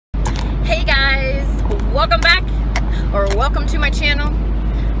welcome back, or welcome to my channel.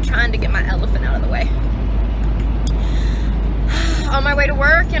 I'm trying to get my elephant out of the way. On my way to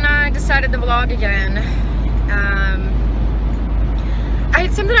work, and I decided to vlog again. I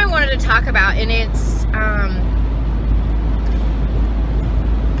had something I wanted to talk about, and it's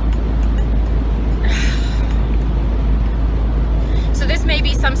so this may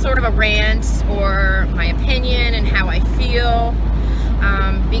be some sort of a rant or my opinion and how I feel,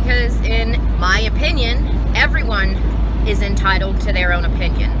 because in my opinion, everyone is entitled to their own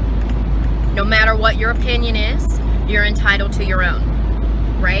opinion. No matter what your opinion is, you're entitled to your own,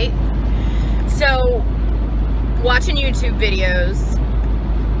 right? So, watching YouTube videos,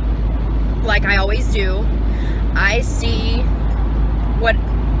 like I always do, I see what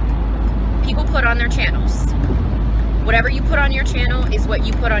people put on their channels. Whatever you put on your channel is what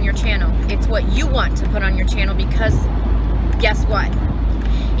you put on your channel. It's what you want to put on your channel, because guess what?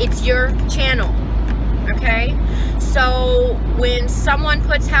 It's your channel, okay? So when someone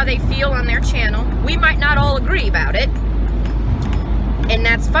puts how they feel on their channel, we might not all agree about it, and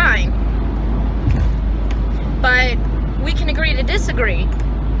that's fine. But we can agree to disagree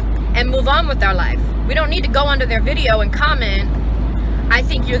and move on with our life. We don't need to go under their video and comment, I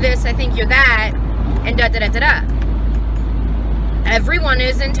think you're this, I think you're that, and da-da-da-da-da. Everyone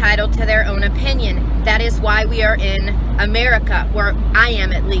is entitled to their own opinion. That is why we are in America, where I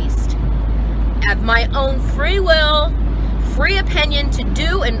am at least. I have my own free will, free opinion to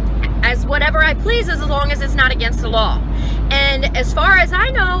do and as whatever I please, as long as it's not against the law. And as far as I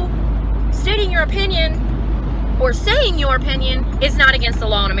know, stating your opinion or saying your opinion is not against the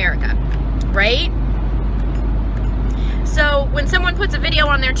law in America, right? So when someone puts a video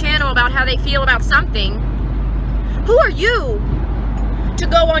on their channel about how they feel about something, who are you to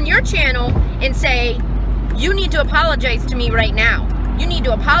go on your channel and say, you need to apologize to me right now? You need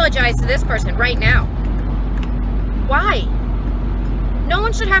to apologize to this person right now. Why? No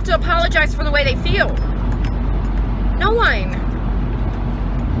one should have to apologize for the way they feel. No one.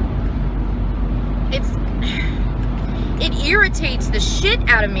 It irritates the shit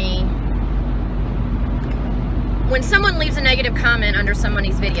out of me when someone leaves a negative comment under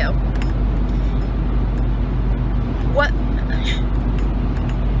somebody's video. What?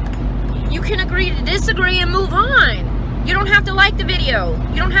 You can agree to disagree and move on. You don't have to like the video.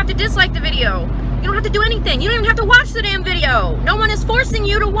 You don't have to dislike the video. You don't have to do anything. You don't even have to watch the damn video. No one is forcing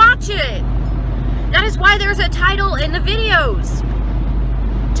you to watch it. That is why there's a title in the videos,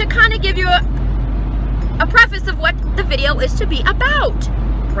 to kind of give you a preface of what the video is to be about,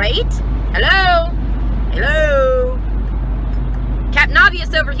 right? Hello? Hello? Captain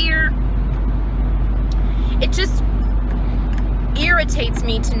Obvious over here. It just irritates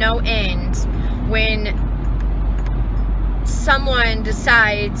me to no end when someone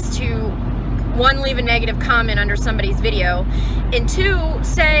decides to, one, leave a negative comment under somebody's video, and two,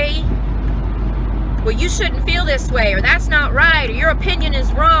 say, well, you shouldn't feel this way, or that's not right, or your opinion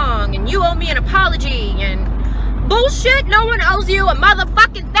is wrong, and you owe me an apology, and bullshit. No one owes you a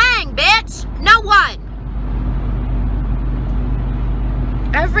motherfucking thing, bitch. No one.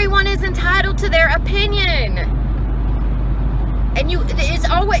 Everyone is entitled to their opinion. And it's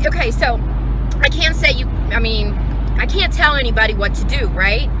always, okay, so I can't say I can't tell anybody what to do,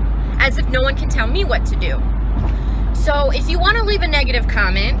 right? As if no one can tell me what to do. So if you want to leave a negative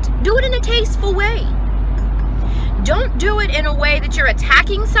comment, do it in a tasteful way. Don't do it in a way that you're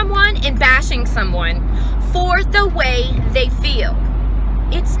attacking someone and bashing someone for the way they feel.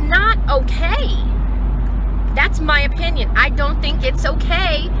 It's not okay. That's my opinion. I don't think it's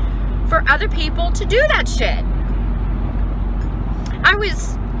okay for other people to do that shit. I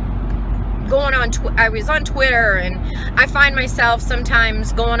was on Twitter, and I find myself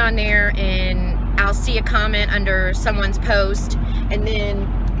sometimes going on there, and I'll see a comment under someone's post, and then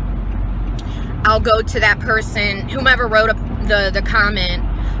I'll go to that person, whomever wrote the comment,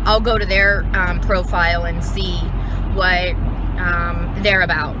 I'll go to their profile and see what they're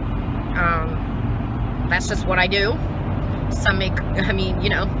about. That's just what I do. You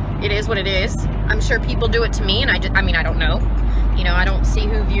know, it is what it is. I'm sure people do it to me, and I don't know. You know, I don't see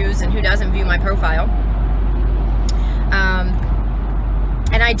who views and who doesn't view my profile.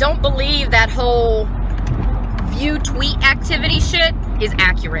 And I don't believe that whole view tweet activity shit is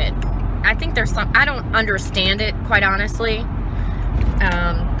accurate. I think there's I don't understand it, quite honestly.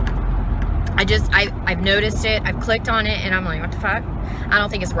 I've noticed it, I've clicked on it, and I'm like, what the fuck? I don't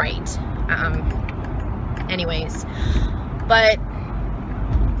think it's right. Anyways. But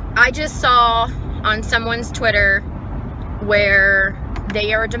I just saw on someone's Twitter where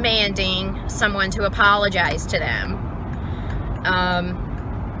they are demanding someone to apologize to them.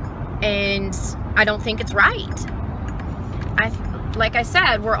 And I don't think it's right. Like I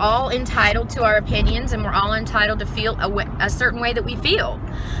said, we're all entitled to our opinions, and we're all entitled to feel a certain way that we feel.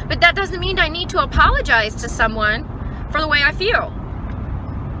 But that doesn't mean I need to apologize to someone for the way I feel.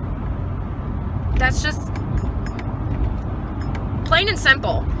 That's just plain and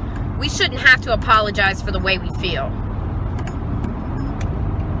simple. We shouldn't have to apologize for the way we feel.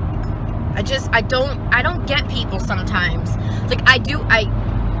 I don't get people sometimes. Like, I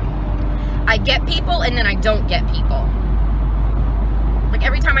get people, and then I don't get people. Like,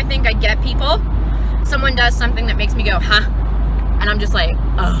 every time I think I get people, someone does something that makes me go, huh? And I'm just like,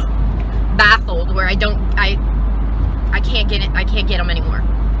 ugh, baffled, where I can't get it. I can't get them anymore.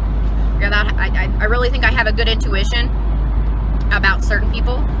 I really think I have a good intuition about certain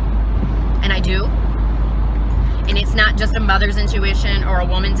people, and I do. And it's not just a mother's intuition or a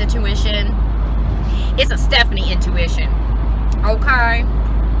woman's intuition. It's a Stephanie intuition. Okay.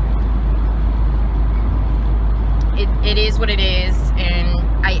 It is what it is, and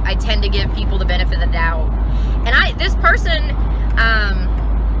I tend to give people the benefit of the doubt. And this person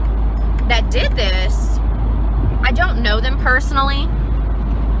that did this, I don't know them personally.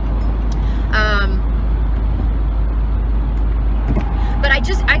 But I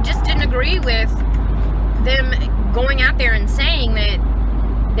just didn't agree with them going out there and saying that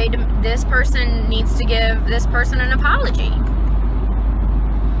this person needs to give this person an apology.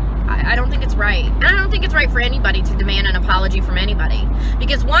 I don't think it's right. And I don't think it's right for anybody to demand an apology from anybody.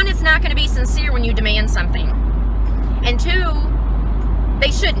 Because one, it's not going to be sincere when you demand something. And two,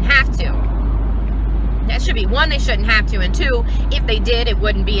 they shouldn't have to. That should be one, they shouldn't have to. And two, if they did, it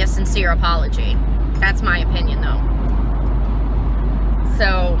wouldn't be a sincere apology. That's my opinion, though.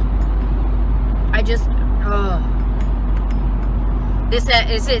 So, I just, this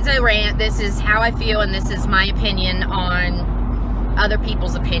is a rant. This is how I feel, and this is my opinion on other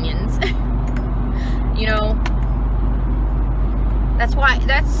people's opinions. You know,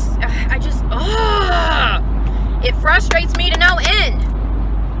 it frustrates me to no end.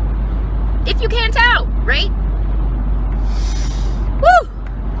 If you can't tell, right? Woo!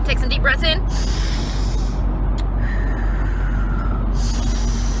 Take some deep breaths in.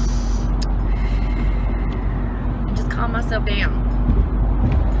 And just calm myself down.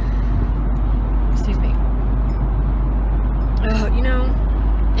 Excuse me. You know,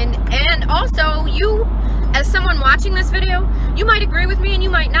 and also, you, as someone watching this video, you might agree with me and you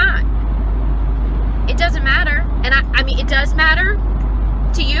might not. It doesn't matter. And I mean, it does matter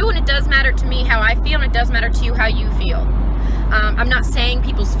to you, and it does matter to me how I feel, and it does matter to you how you feel. I'm not saying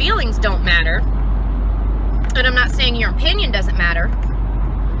people's feelings don't matter, and I'm not saying your opinion doesn't matter.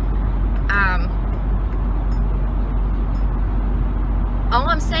 All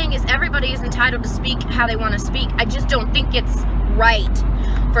I'm saying is everybody is entitled to speak how they want to speak. I just don't think it's right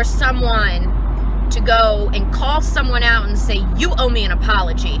for someone to go and call someone out and say, you owe me an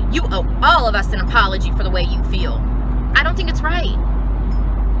apology. You owe all of us an apology for the way you feel. I don't think it's right.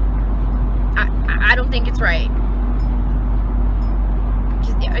 I don't think it's right.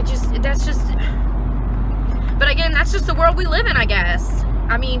 But again, that's just the world we live in, I guess.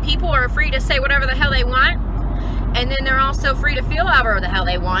 I mean, people are free to say whatever the hell they want, and then they're also free to feel however the hell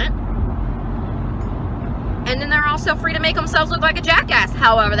they want. And then they're also free to make themselves look like a jackass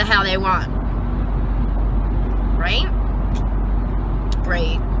however the hell they want. Right?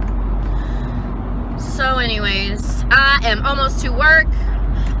 Right. So anyways, I am almost to work.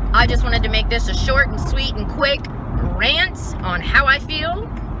 I just wanted to make this a short and sweet and quick rant on how I feel,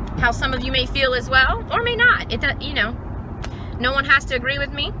 how some of you may feel as well, or may not. You know, no one has to agree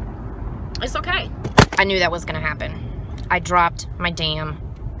with me. It's okay. I knew that was going to happen. I dropped my damn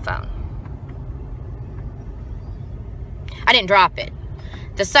phone. I didn't drop it.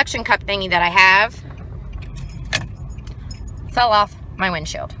 The suction cup thingy that I have fell off my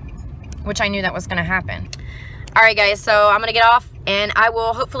windshield, which I knew that was going to happen. Alright guys, so I'm going to get off, and I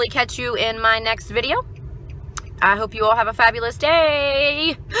will hopefully catch you in my next video. I hope you all have a fabulous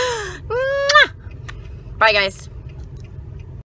day. Bye guys.